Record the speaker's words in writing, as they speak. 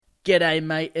G'day,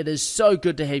 mate. It is so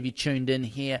good to have you tuned in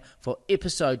here for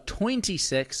episode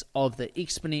 26 of the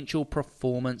Exponential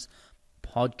Performance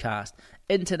Podcast.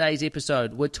 In today's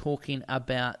episode, we're talking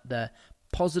about the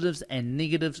positives and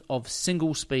negatives of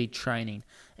single speed training,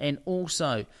 and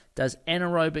also, does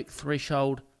anaerobic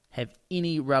threshold have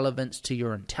any relevance to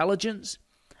your intelligence,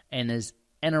 and does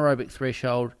anaerobic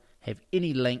threshold have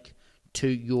any link to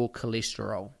your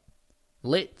cholesterol?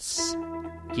 Let's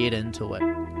get into it.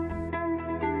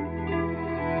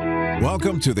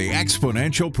 Welcome to the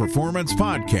Exponential Performance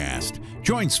Podcast.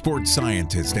 Join sports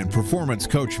scientist and performance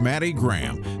coach Matty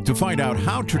Graham to find out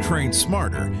how to train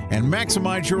smarter and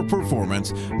maximize your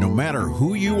performance no matter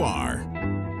who you are.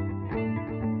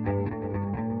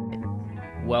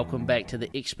 Welcome back to the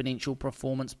Exponential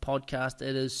Performance Podcast.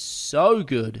 It is so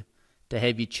good to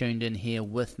have you tuned in here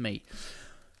with me.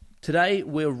 Today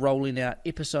we're rolling out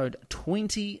episode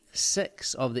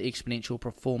 26 of the Exponential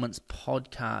Performance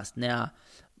Podcast. Now,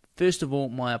 first of all,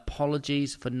 my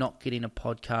apologies for not getting a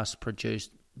podcast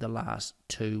produced the last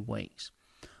 2 weeks.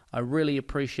 I really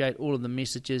appreciate all of the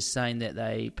messages saying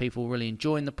that people really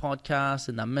enjoying the podcast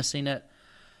and they're missing it.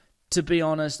 To be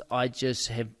honest, I just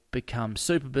have become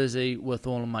super busy with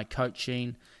all of my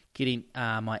coaching, getting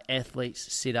my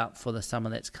athletes set up for the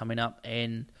summer that's coming up,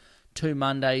 and 2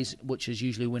 Mondays, which is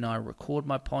usually when I record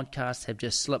my podcast, have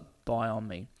just slipped by on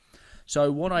me.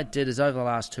 So what I did is over the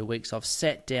last 2 weeks, I've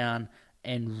sat down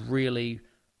and really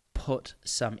put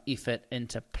some effort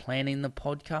into planning the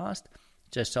podcast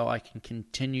just so I can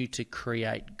continue to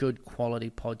create good quality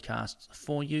podcasts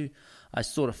for you. I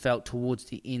sort of felt towards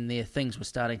the end there, things were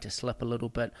starting to slip a little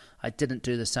bit. I didn't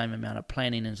do the same amount of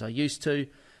planning as I used to,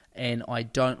 and I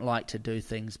don't like to do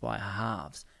things by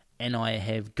halves. And I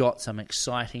have got some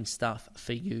exciting stuff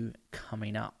for you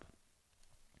coming up.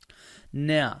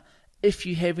 Now, if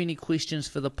you have any questions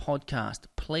for the podcast,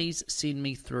 please send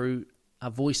me through a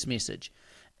voice message.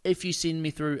 If you send me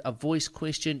through a voice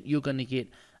question, you're going to get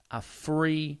a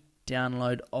free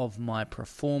download of my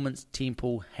Performance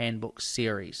Temple Handbook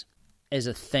series as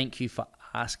a thank you for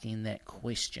asking that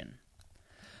question.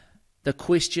 The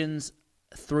questions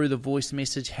through the voice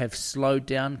message have slowed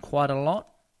down quite a lot,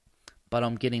 but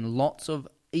I'm getting lots of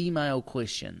email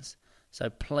questions. So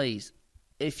please,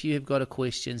 if you have got a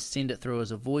question, send it through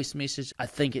as a voice message. I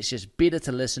think it's just better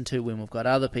to listen to when we've got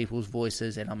other people's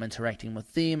voices and I'm interacting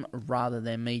with them rather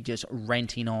than me just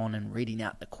ranting on and reading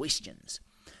out the questions.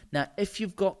 Now, if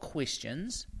you've got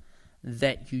questions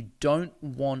that you don't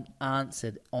want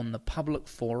answered on the public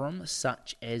forum,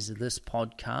 such as this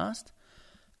podcast,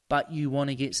 but you want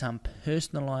to get some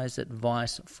personalized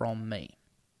advice from me,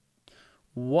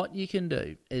 what you can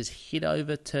do is head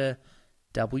over to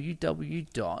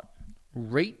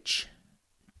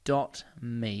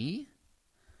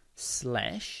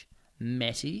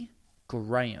www.reach.me/Matty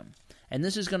Graham. And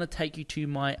this is going to take you to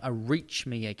my Reach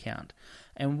Me account.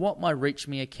 And what my Reach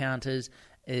Me account is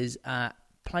a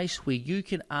place where you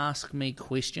can ask me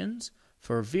questions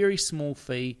for a very small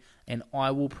fee, and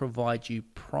I will provide you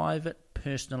private,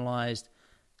 personalized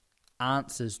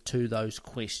answers to those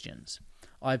questions.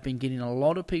 I've been getting a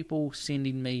lot of people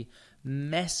sending me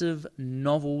massive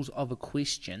novels of a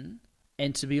question,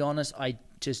 and to be honest, I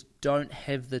just don't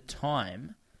have the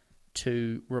time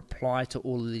to reply to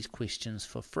all of these questions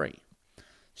for free.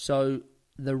 So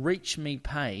the Reach Me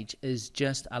page is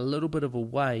just a little bit of a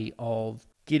way of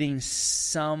getting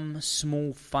some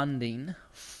small funding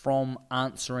from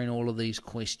answering all of these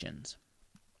questions.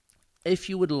 If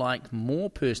you would like more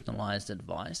personalized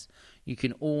advice, you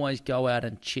can always go out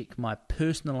and check my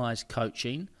personalized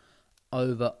coaching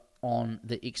over on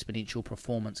the Exponential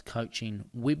Performance Coaching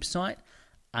website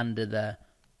under the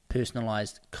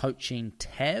personalized coaching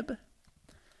tab.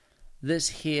 This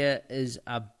here is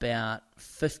about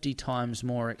 50 times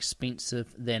more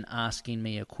expensive than asking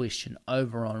me a question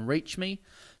over on Reach Me.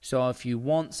 So if you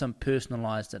want some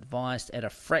personalized advice at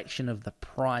a fraction of the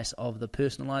price of the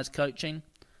personalized coaching,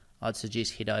 I'd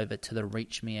suggest head over to the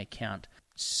Reach Me account.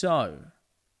 So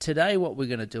today what we're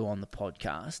going to do on the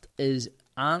podcast is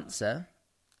answer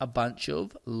a bunch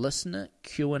of listener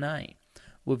Q&A.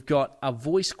 We've got a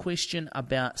voice question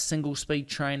about single speed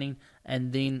training,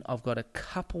 and then I've got a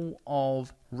couple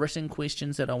of written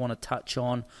questions that I want to touch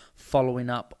on following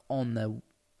up on the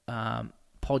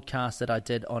podcast that I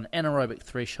did on anaerobic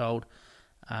threshold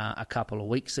a couple of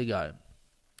weeks ago.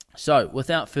 So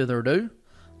without further ado,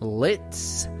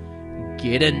 let's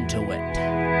get into it.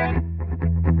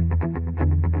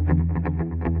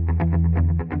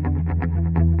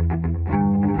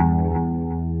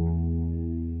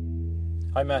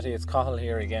 Hi Matty, it's Cathal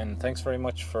here again. Thanks very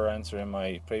much for answering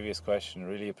my previous question.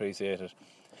 Really appreciate it.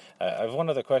 I have one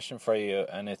other question for you,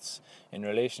 and it's in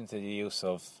relation to the use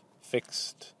of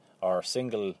fixed or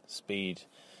single speed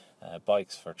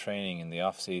bikes for training in the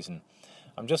off season.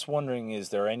 I'm just wondering, is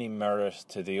there any merit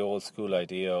to the old school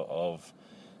idea of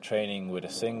training with a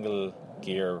single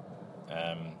gear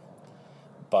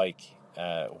bike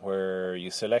where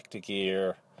you select a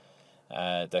gear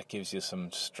that gives you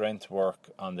some strength work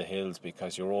on the hills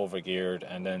because you're over geared,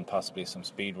 and then possibly some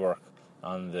speed work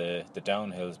on the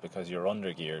downhills because you're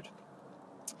under geared?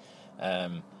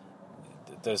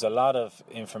 There's a lot of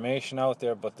information out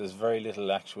there, but there's very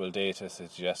little actual data to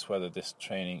suggest whether this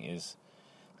training is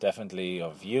definitely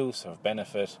of use, of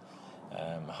benefit,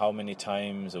 how many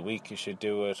times a week you should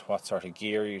do it, what sort of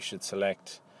gear you should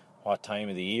select, what time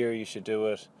of the year you should do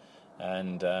it.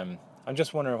 And I'm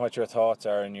just wondering what your thoughts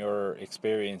are in your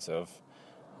experience of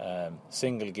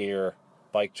single gear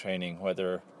bike training,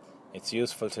 whether it's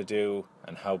useful to do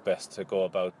and how best to go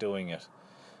about doing it.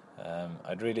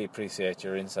 I'd really appreciate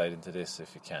your insight into this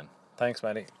if you can. Thanks,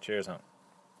 Matty. Cheers on.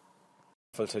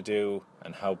 Useful to do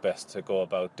and how best to go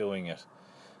about doing it.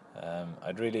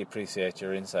 I'd really appreciate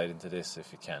your insight into this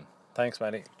if you can. Thanks,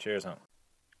 Matty. Cheers on.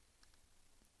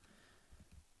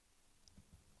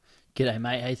 G'day,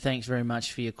 mate. Hey, thanks very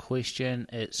much for your question.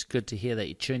 It's good to hear that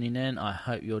you're tuning in. I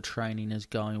hope your training is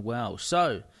going well.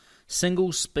 So,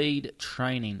 single speed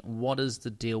training, what is the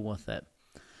deal with it?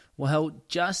 Well,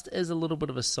 just as a little bit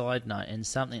of a side note, and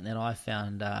something that I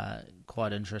found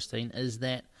quite interesting, is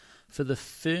that for the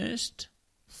first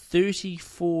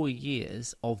 34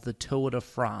 years of the Tour de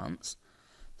France,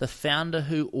 the founder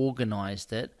who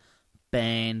organised it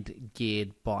banned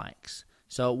geared bikes.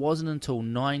 So it wasn't until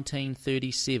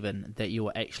 1937 that you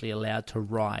were actually allowed to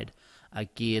ride a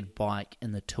geared bike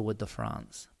in the Tour de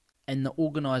France. And the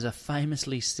organiser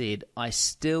famously said, "I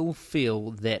still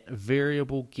feel that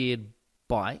variable geared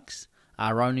bikes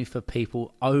are only for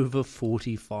people over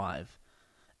 45.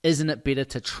 Isn't it better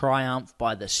to triumph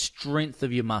by the strength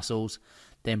of your muscles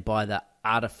than by the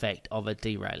artifact of a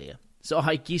derailleur?" So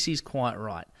I guess he's quite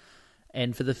right.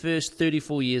 And for the first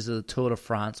 34 years of the Tour de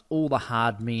France, all the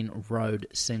hard men rode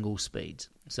single speeds.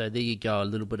 So there you go, a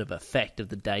little bit of a fact of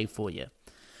the day for you.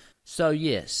 So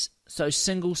yes,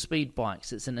 single speed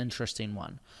bikes, it's an interesting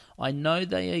one. I know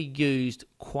they are used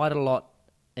quite a lot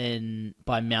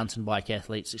by mountain bike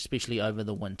athletes, especially over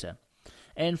the winter.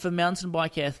 And for mountain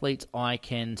bike athletes, I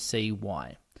can see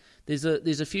why. There's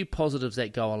a few positives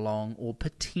that go along, or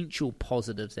potential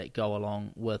positives that go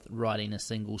along with riding a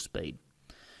single speed.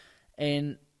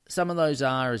 And some of those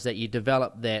is that you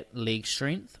develop that leg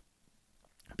strength.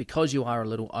 Because you are a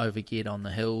little overgeared on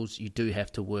the hills, you do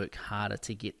have to work harder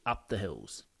to get up the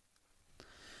hills.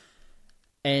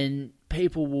 And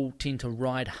people will tend to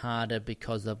ride harder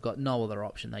because they've got no other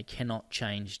option. They cannot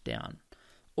change down.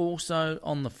 Also,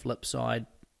 on the flip side,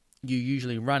 you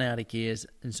usually run out of gears,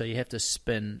 and so you have to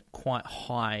spin quite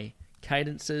high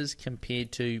cadences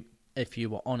compared to if you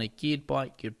were on a geared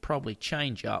bike, you'd probably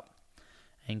change up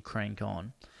and crank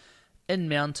on. In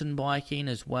mountain biking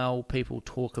as well, people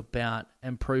talk about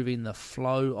improving the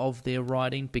flow of their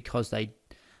riding because they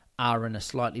are in a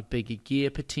slightly bigger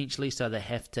gear potentially, so they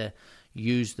have to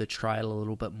use the trail a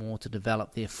little bit more to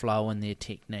develop their flow and their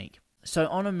technique. So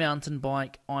on a mountain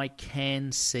bike, I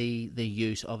can see the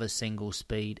use of a single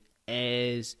speed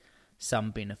as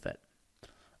some benefit.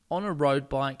 On a road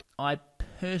bike, I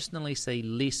personally see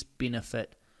less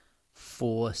benefit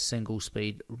for single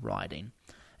speed riding.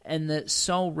 And the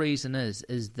sole reason is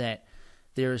that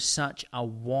there is such a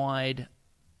wide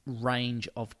range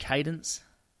of cadence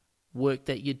work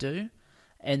that you do,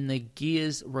 and the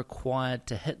gears required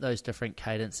to hit those different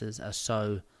cadences are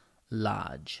so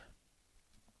large.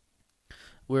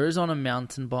 Whereas on a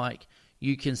mountain bike,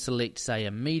 you can select, say,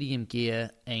 a medium gear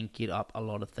and get up a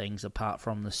lot of things apart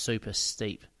from the super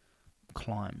steep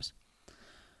climbs.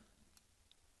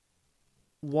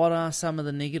 What are some of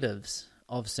the negatives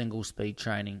of single speed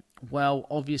training? Well,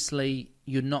 obviously,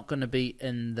 you're not going to be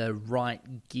in the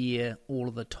right gear all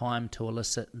of the time to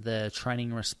elicit the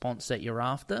training response that you're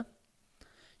after.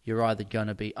 You're either going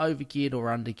to be overgeared or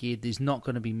undergeared. There's not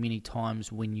going to be many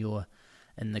times when you're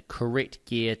in the correct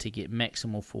gear to get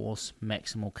maximal force,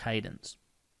 maximal cadence,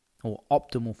 or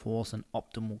optimal force and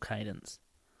optimal cadence.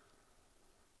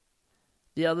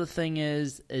 The other thing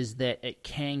is that it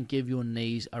can give your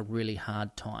knees a really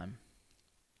hard time.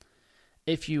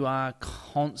 If you are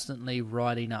constantly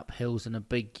riding up hills in a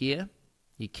big gear,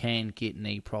 you can get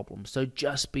knee problems. So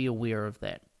just be aware of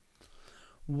that.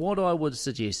 What I would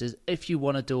suggest is, if you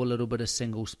want to do a little bit of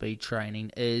single speed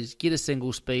training, is get a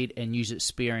single speed and use it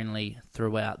sparingly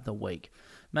throughout the week.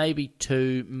 Maybe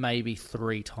 2, maybe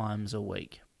 3 times a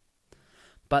week.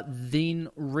 but then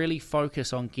really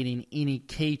focus on getting any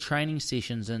key training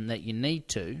sessions in that you need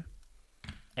to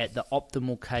at the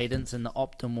optimal cadence and the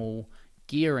optimal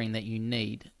gearing that you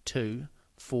need to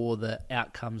for the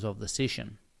outcomes of the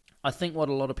session. I think what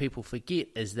a lot of people forget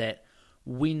is that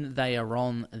when they are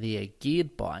on their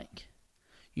geared bike,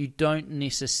 you don't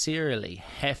necessarily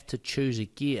have to choose a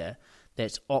gear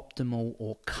that's optimal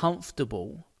or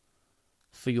comfortable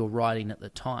for your riding at the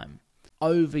time.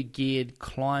 Over-geared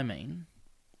climbing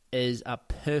is a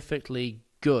perfectly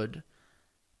good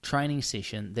training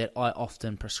session that I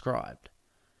often prescribed.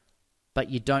 But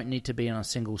you don't need to be on a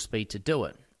single speed to do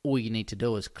it. All you need to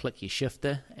do is click your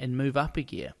shifter and move up a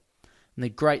gear. And the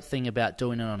great thing about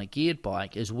doing it on a geared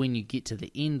bike is when you get to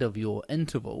the end of your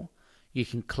interval, you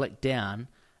can click down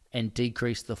and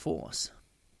decrease the force.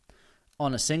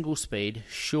 On a single speed,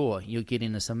 sure, you're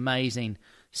getting this amazing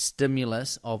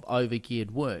stimulus of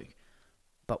over-geared work.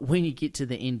 But when you get to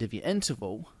the end of your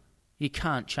interval, you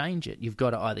can't change it. You've got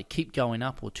to either keep going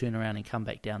up or turn around and come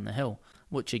back down the hill,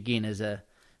 which again is a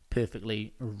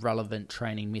perfectly relevant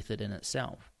training method in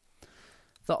itself.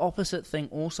 The opposite thing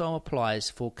also applies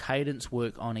for cadence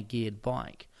work on a geared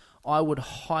bike. I would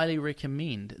highly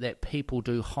recommend that people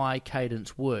do high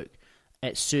cadence work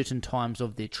at certain times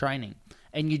of their training,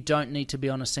 and you don't need to be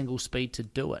on a single speed to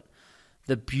do it.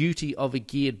 The beauty of a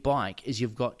geared bike is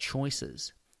you've got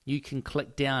choices. You can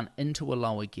click down into a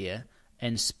lower gear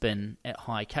and spin at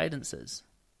high cadences.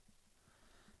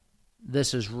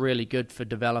 This is really good for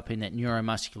developing that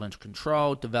neuromuscular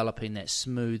control, developing that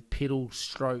smooth pedal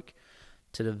stroke,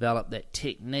 to develop that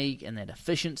technique and that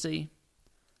efficiency.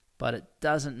 But it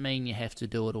doesn't mean you have to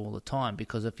do it all the time,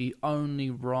 because if you only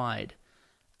ride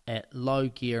at low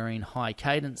gearing, high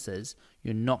cadences,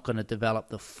 you're not going to develop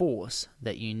the force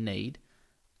that you need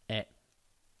at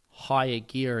higher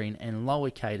gearing and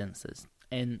lower cadences.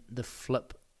 And the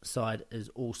flip side is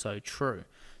also true.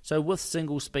 So with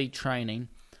single speed training,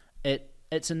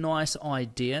 it's a nice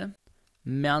idea.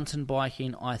 Mountain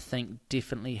biking, I think,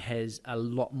 definitely has a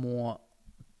lot more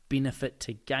benefit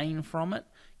to gain from it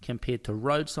compared to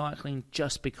road cycling,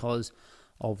 just because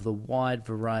of the wide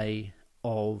array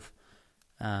of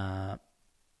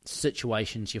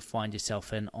situations you find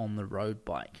yourself in on the road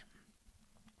bike.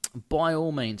 By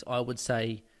all means, I would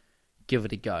say give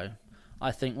it a go.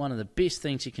 I think one of the best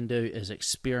things you can do is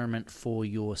experiment for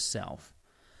yourself.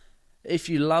 If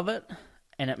you love it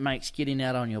and it makes getting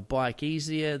out on your bike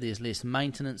easier, there's less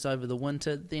maintenance over the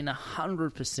winter, then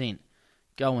 100%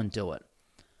 go and do it.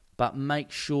 But make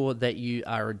sure that you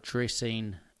are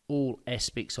addressing all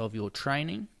aspects of your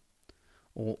training,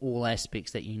 or all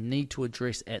aspects that you need to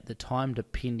address at the time,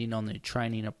 depending on the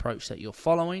training approach that you're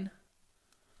following,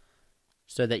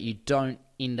 so that you don't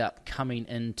end up coming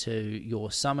into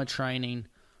your summer training,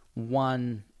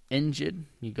 one, injured,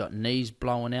 you got knees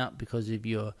blowing out because of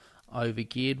your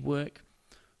over-geared work,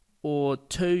 or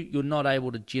two, you're not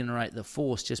able to generate the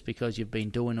force just because you've been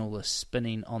doing all the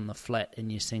spinning on the flat in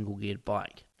your single-geared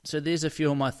bike. So there's a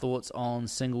few of my thoughts on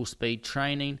single-speed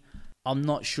training. I'm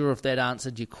not sure if that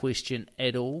answered your question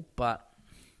at all, but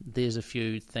there's a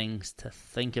few things to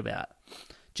think about.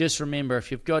 Just remember,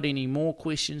 if you've got any more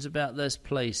questions about this,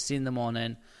 please send them on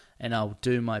in, and I'll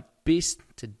do my best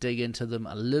to dig into them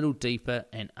a little deeper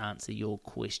and answer your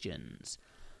questions.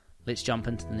 Let's jump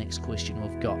into the next question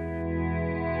we've got.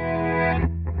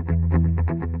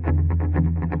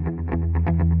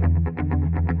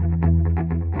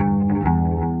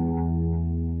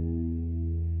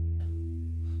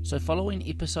 So following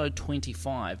episode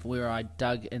 25, where I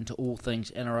dug into all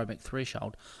things anaerobic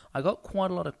threshold, I got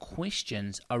quite a lot of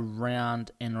questions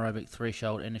around anaerobic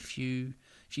threshold and a few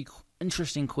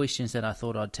interesting questions that I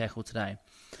thought I'd tackle today.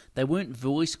 They weren't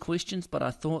voice questions, but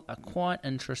I thought are quite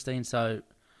interesting, so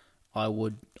I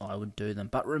would do them.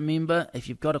 But remember, if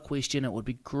you've got a question, it would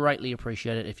be greatly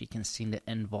appreciated if you can send it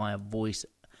in via voice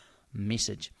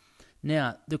message.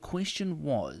 Now, the question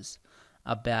was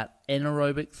about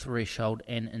anaerobic threshold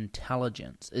and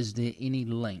intelligence. Is there any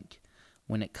link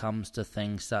when it comes to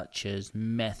things such as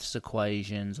maths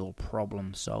equations or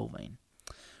problem solving?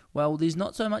 Well, there's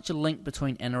not so much a link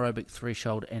between anaerobic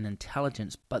threshold and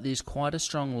intelligence, but there's quite a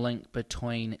strong link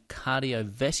between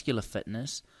cardiovascular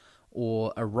fitness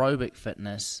or aerobic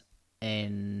fitness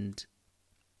and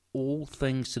all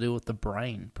things to do with the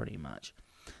brain, pretty much.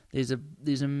 There's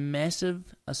a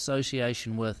massive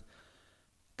association with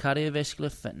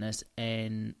cardiovascular fitness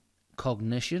and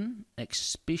cognition,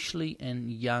 especially in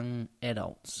young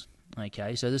adults.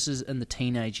 Okay, so this is in the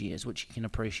teenage years, which you can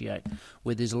appreciate,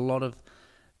 where there's a lot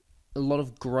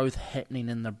of growth happening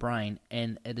in the brain,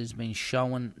 and it has been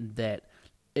shown that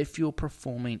if you're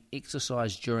performing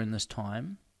exercise during this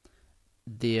time,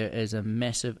 there is a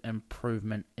massive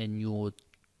improvement in your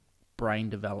brain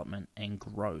development and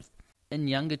growth. In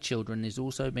younger children, there's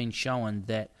also been shown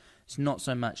that it's not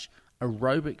so much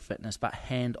aerobic fitness, but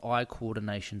hand-eye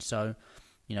coordination. So,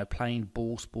 playing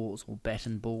ball sports or bat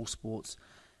and ball sports,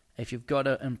 if you've got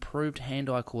an improved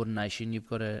hand-eye coordination, you've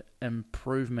got an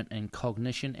improvement in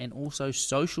cognition and also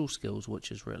social skills,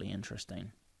 which is really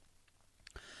interesting.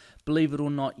 Believe it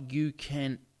or not, you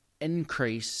can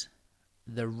increase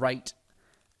the rate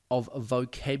of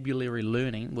vocabulary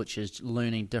learning, which is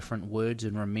learning different words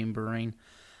and remembering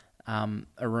them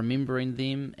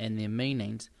and their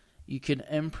meanings. You can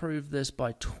improve this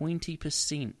by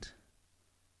 20%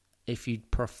 if you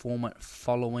perform it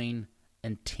following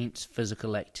intense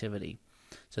physical activity.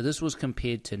 So this was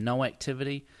compared to no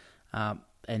activity and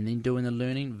then doing the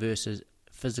learning versus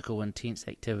physical intense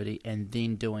activity and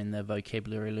then doing the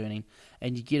vocabulary learning,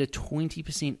 and you get a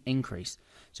 20% increase.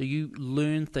 So you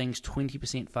learn things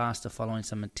 20% faster following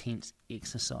some intense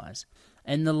exercise.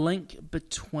 And the link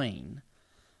between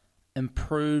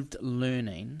improved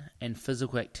learning and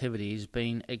physical activity has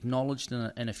been acknowledged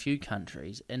in a few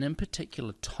countries, and in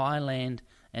particular Thailand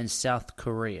and South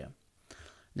Korea.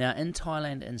 Now, in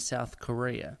Thailand and South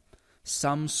Korea,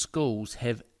 some schools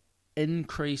have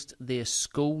increased their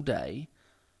school day,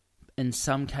 in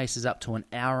some cases up to an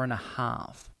hour and a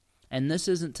half. And this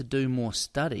isn't to do more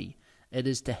study, it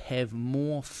is to have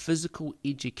more physical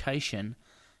education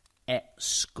at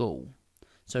school.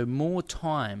 So more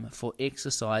time for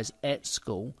exercise at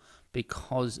school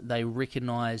because they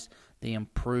recognise the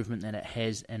improvement that it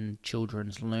has in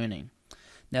children's learning.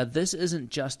 Now, this isn't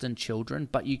just in children,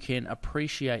 but you can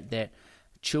appreciate that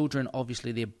children,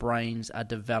 obviously, their brains are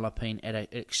developing at an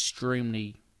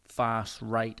extremely fast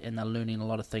rate and they're learning a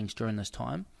lot of things during this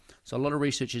time. So a lot of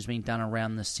research has been done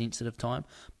around this sensitive time,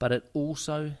 but it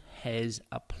also has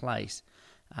a place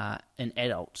in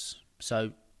adults.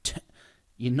 So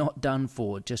you're not done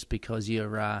for just because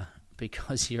you're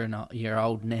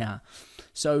old now.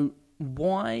 So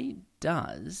why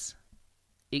does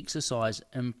exercise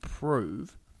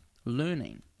improve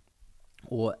learning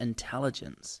or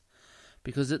intelligence?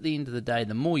 Because at the end of the day,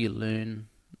 the more you learn,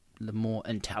 the more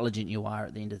intelligent you are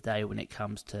at the end of the day when it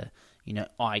comes to,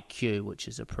 IQ, which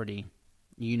is a pretty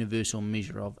universal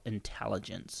measure of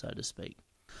intelligence, so to speak.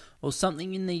 Well,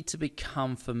 something you need to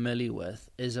become familiar with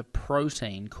is a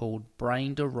protein called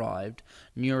brain-derived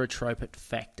neurotrophic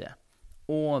factor,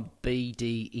 or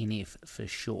BDNF for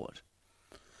short.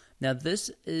 Now, this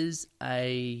is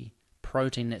a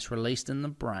protein that's released in the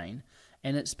brain,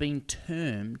 and it's been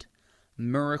termed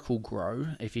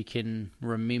Miracle-Gro, if you can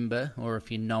remember, or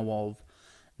if you know of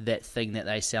that thing that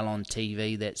they sell on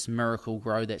TV that's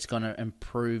Miracle-Gro, that's going to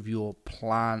improve your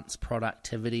plant's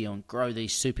productivity and grow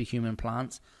these superhuman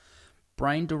plants.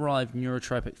 Brain-derived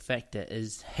neurotrophic factor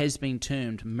has been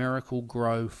termed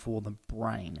Miracle-Gro for the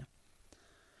brain.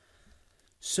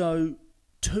 So,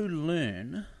 to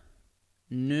learn,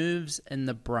 nerves in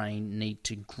the brain need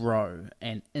to grow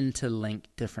and interlink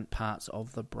different parts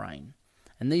of the brain.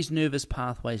 And these nervous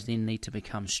pathways then need to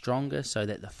become stronger so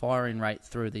that the firing rate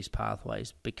through these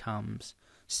pathways becomes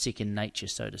second nature,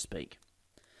 so to speak.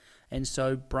 And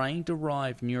so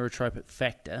brain-derived neurotrophic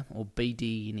factor, or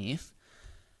BDNF,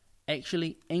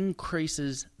 actually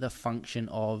increases the function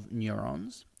of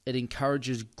neurons. It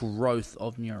encourages growth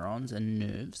of neurons and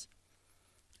nerves.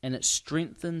 And it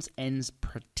strengthens and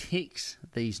protects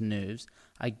these nerves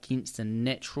against the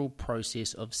natural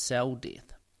process of cell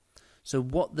death. So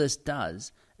what this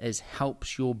does is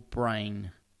helps your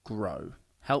brain grow,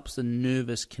 helps the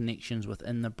nervous connections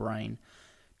within the brain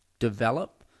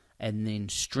develop and then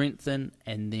strengthen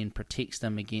and then protects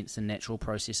them against the natural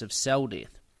process of cell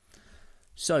death.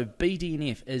 So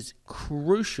BDNF is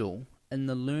crucial in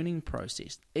the learning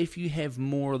process. If you have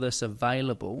more of this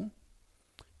available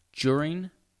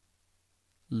during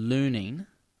learning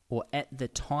or at the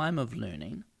time of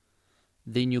learning,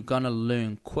 then you're going to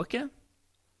learn quicker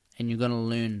and you're going to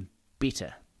learn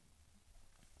better.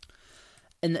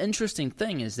 And the interesting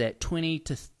thing is that 20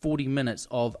 to 40 minutes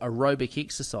of aerobic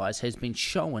exercise has been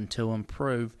shown to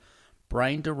improve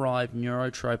brain-derived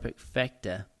neurotrophic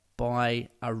factor by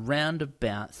around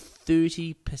about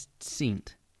 30%.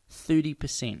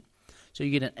 30%. So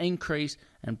you get an increase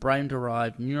in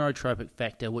brain-derived neurotrophic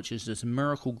factor, which is this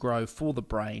Miracle-Gro for the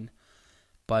brain,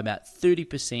 by about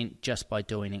 30% just by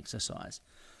doing exercise.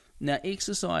 Now,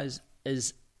 exercise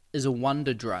is a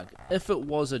wonder drug. If it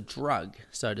was a drug,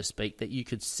 so to speak, that you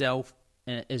could sell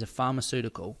as a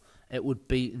pharmaceutical, it would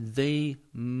be the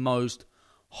most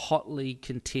hotly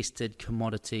contested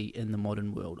commodity in the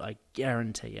modern world. I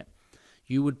guarantee it.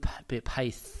 You would pay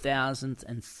thousands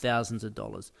and thousands of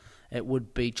dollars. it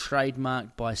would be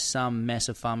trademarked by some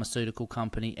massive pharmaceutical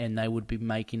company and they would be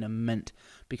making a mint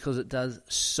because it does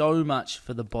so much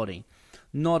for the body.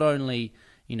 Not only,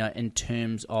 in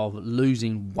terms of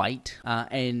losing weight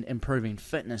and improving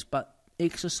fitness, but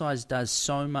exercise does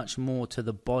so much more to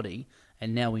the body.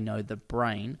 And now we know the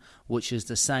brain, which is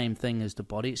the same thing as the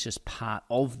body. It's just part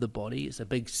of the body. It's a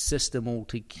big system all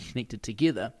connected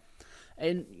together.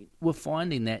 And we're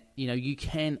finding that, you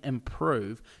can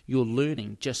improve your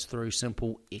learning just through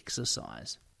simple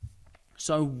exercise.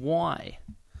 So why?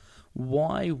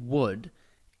 Why would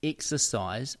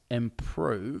exercise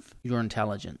improve your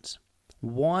intelligence?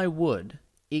 Why would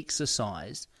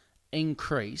exercise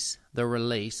increase the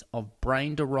release of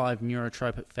brain-derived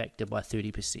neurotrophic factor by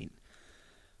 30%?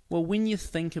 Well, when you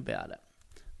think about it,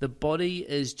 the body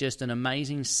is just an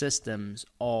amazing system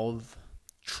of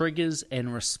triggers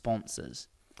and responses.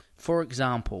 For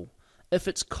example, if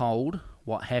it's cold,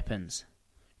 what happens?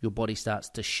 Your body starts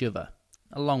to shiver,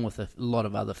 along with a lot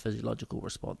of other physiological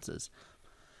responses.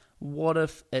 What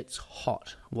if it's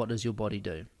hot? What does your body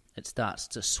do? It starts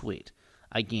to sweat,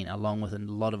 again, along with a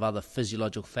lot of other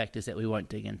physiological factors that we won't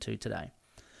dig into today.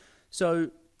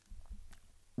 So,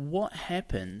 what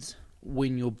happens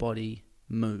when your body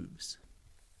moves?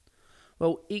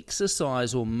 Well,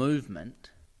 exercise or movement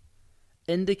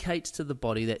indicates to the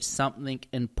body that something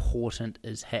important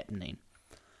is happening.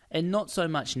 And not so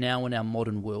much now in our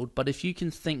modern world, but if you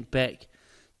can think back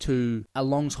to a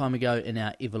long time ago in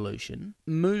our evolution,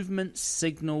 movement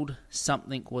signaled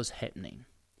something was happening.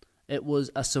 It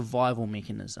was a survival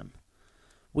mechanism.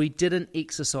 We didn't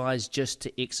exercise just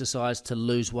to exercise to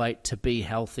lose weight, to be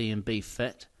healthy and be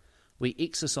fit. We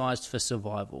exercised for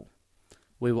survival.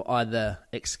 We were either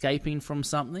escaping from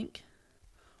something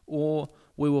or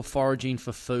we were foraging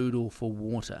for food or for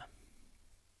water.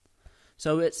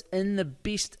 So it's in the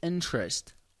best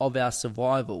interest of our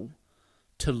survival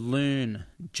to learn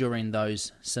during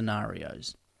those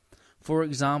scenarios. For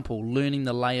example, learning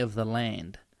the lay of the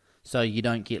land so you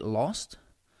don't get lost,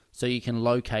 so you can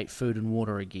locate food and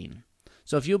water again.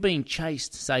 So if you're being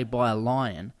chased, say, by a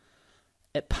lion,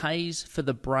 it pays for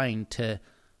the brain to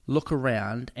look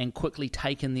around and quickly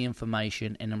take in the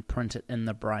information and imprint it in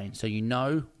the brain. So you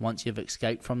know once you've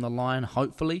escaped from the lion,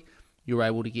 hopefully, you're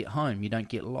able to get home. You don't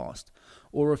get lost.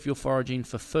 Or if you're foraging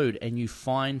for food and you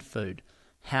find food,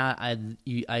 how are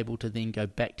you able to then go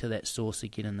back to that source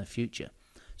again in the future?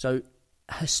 So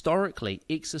historically,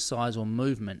 exercise or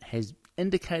movement has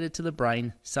indicated to the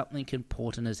brain something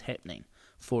important is happening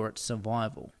for its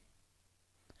survival.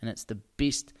 And it's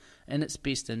in its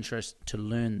best interest to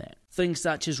learn that. Things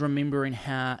such as remembering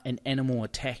how an animal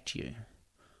attacked you,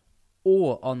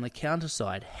 or on the counter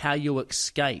side, how you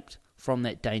escaped from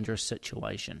that dangerous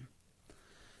situation.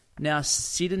 Now,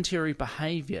 sedentary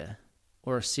behavior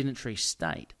or a sedentary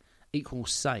state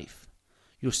equals safe.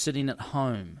 You're sitting at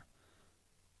home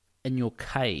in your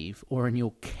cave or in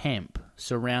your camp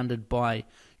surrounded by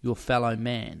your fellow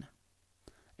man.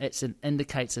 It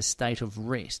indicates a state of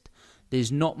rest.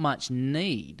 There's not much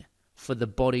need for the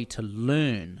body to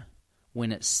learn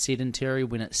when it's sedentary,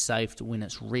 when it's safe, when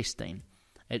it's resting.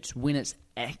 It's when it's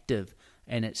active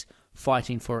and it's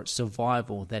fighting for its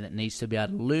survival that it needs to be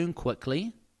able to learn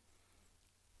quickly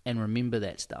and remember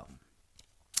that stuff.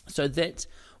 So that's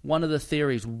one of the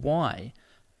theories why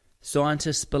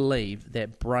scientists believe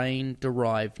that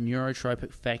brain-derived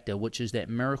neurotrophic factor, which is that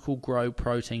Miracle-Gro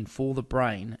protein for the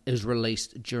brain, is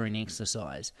released during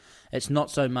exercise. It's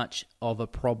not so much of a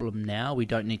problem now. We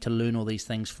don't need to learn all these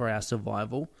things for our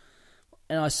survival.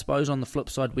 And I suppose on the flip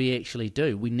side, we actually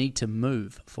do. We need to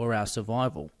move for our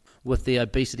survival. With the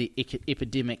obesity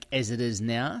epidemic as it is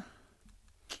now,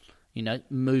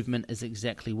 movement is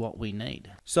exactly what we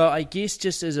need. So I guess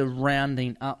just as a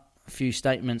rounding up few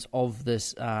statements of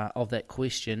this of that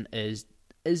question is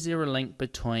there a link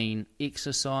between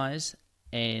exercise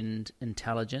and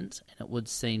intelligence? And it would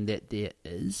seem that there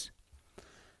is.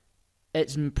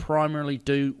 It's primarily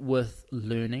due with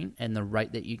learning and the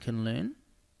rate that you can learn.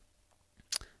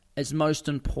 It's most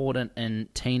important in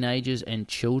teenagers and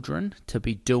children to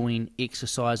be doing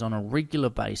exercise on a regular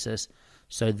basis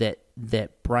so that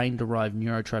that brain-derived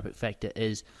neurotrophic factor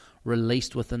is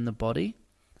released within the body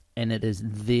and it is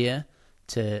there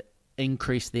to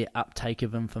increase their uptake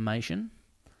of information.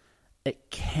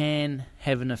 It can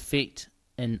have an effect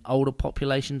in older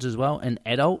populations as well, in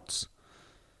adults.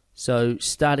 So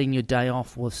starting your day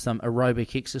off with some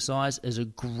aerobic exercise is a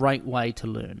great way to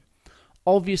learn.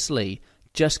 Obviously,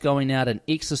 just going out and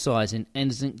exercising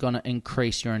isn't going to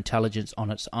increase your intelligence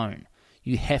on its own.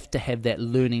 You have to have that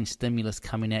learning stimulus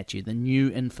coming at you, the new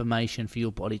information for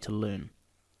your body to learn.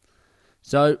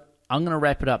 So I'm going to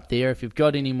wrap it up there. If you've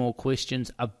got any more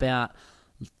questions about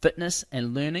fitness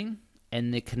and learning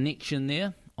and the connection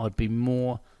there, I'd be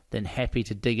more than happy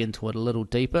to dig into it a little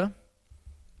deeper.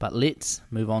 But let's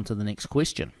move on to the next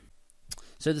question.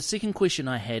 So the second question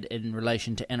I had in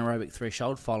relation to anaerobic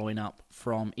threshold, following up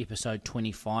from episode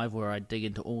 25 where I dig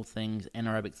into all things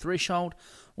anaerobic threshold,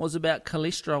 was about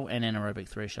cholesterol and anaerobic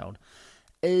threshold.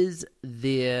 Is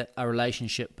there a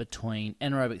relationship between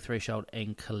anaerobic threshold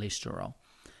and cholesterol?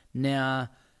 Now,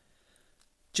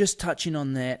 just touching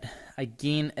on that,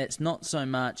 again, it's not so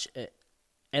much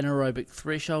anaerobic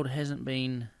threshold hasn't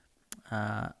been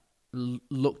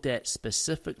looked at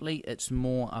specifically. It's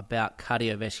more about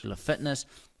cardiovascular fitness,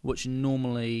 which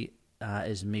normally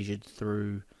is measured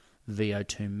through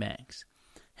VO2 max.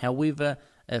 However,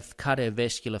 if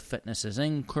cardiovascular fitness is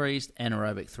increased,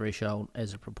 anaerobic threshold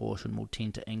as a proportion will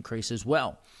tend to increase as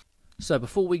well. So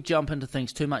before we jump into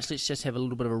things too much, let's just have a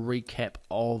little bit of a recap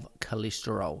of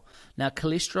cholesterol. Now,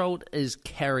 cholesterol is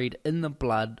carried in the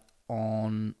blood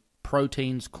on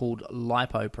proteins called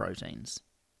lipoproteins,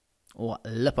 or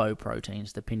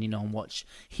lipoproteins, depending on which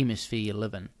hemisphere you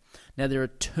live in. Now, there are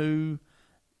two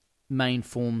main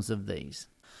forms of these.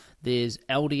 There's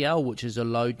LDL, which is a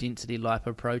low-density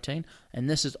lipoprotein, and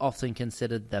this is often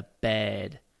considered the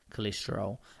bad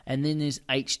cholesterol. And then there's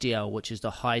HDL, which is the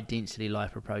high-density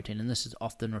lipoprotein, and this is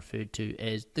often referred to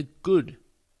as the good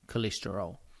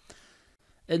cholesterol.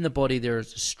 In the body, there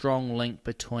is a strong link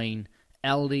between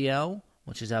LDL,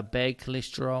 which is our bad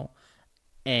cholesterol,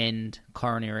 and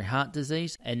coronary heart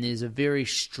disease, and there's a very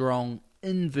strong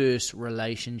inverse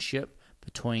relationship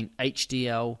between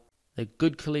HDL, the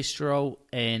good cholesterol,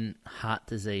 and heart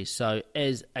disease. So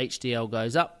as HDL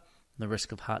goes up, the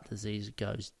risk of heart disease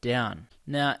goes down.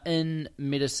 Now, in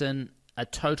medicine, a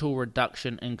total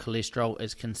reduction in cholesterol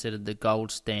is considered the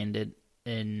gold standard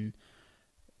in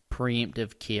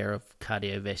preemptive care of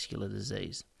cardiovascular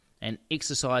disease. And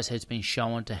exercise has been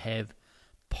shown to have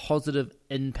positive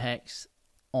impacts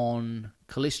on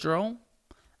cholesterol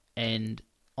and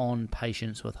on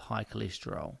patients with high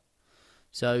cholesterol.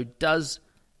 So does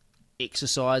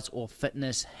exercise or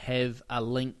fitness have a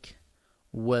link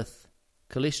with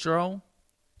cholesterol?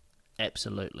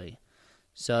 Absolutely.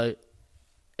 So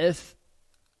if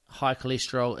high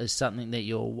cholesterol is something that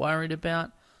you're worried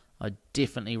about, I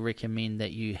definitely recommend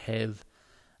that you have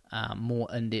more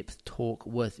in-depth talk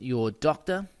with your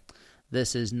doctor.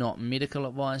 This is not medical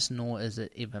advice, nor is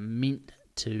it ever meant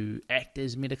to act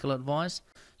as medical advice.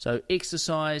 So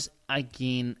exercise,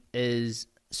 again, is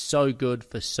so good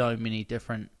for so many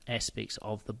different aspects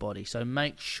of the body. So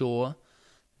make sure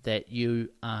that you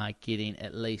are getting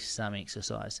at least some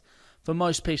exercise. For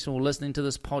most people listening to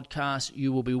this podcast,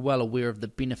 you will be well aware of the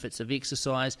benefits of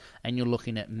exercise, and you're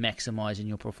looking at maximizing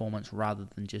your performance rather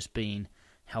than just being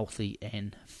healthy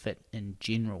and fit in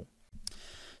general.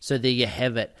 So there you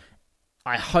have it.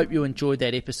 I hope you enjoyed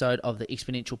that episode of the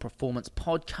Exponential Performance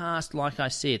Podcast. Like I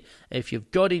said, if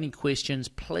you've got any questions,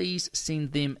 please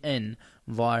send them in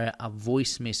via a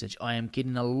voice message. I am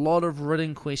getting a lot of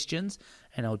written questions,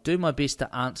 and I'll do my best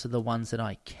to answer the ones that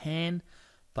I can,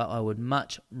 but I would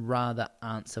much rather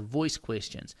answer voice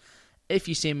questions. If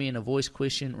you send me in a voice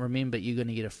question, remember you're going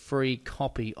to get a free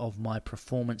copy of my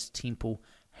Performance Temple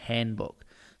Handbook.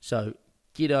 So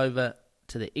get over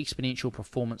to the Exponential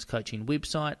Performance Coaching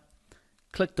website,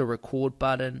 click the record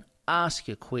button, ask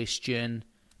your question,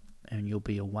 and you'll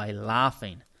be away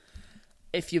laughing.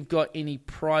 If you've got any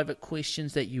private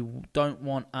questions that you don't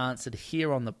want answered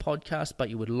here on the podcast, but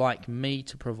you would like me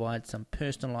to provide some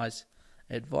personalized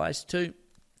advice to,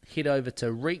 head over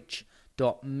to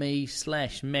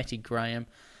reach.me/Matty Graham,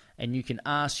 and you can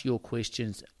ask your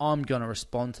questions. I'm going to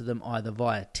respond to them either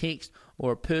via text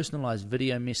or a personalized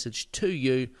video message to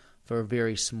you for a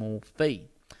very small fee.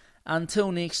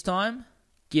 Until next time,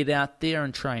 get out there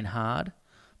and train hard,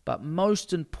 but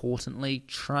most importantly,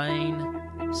 train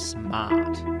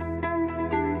smart.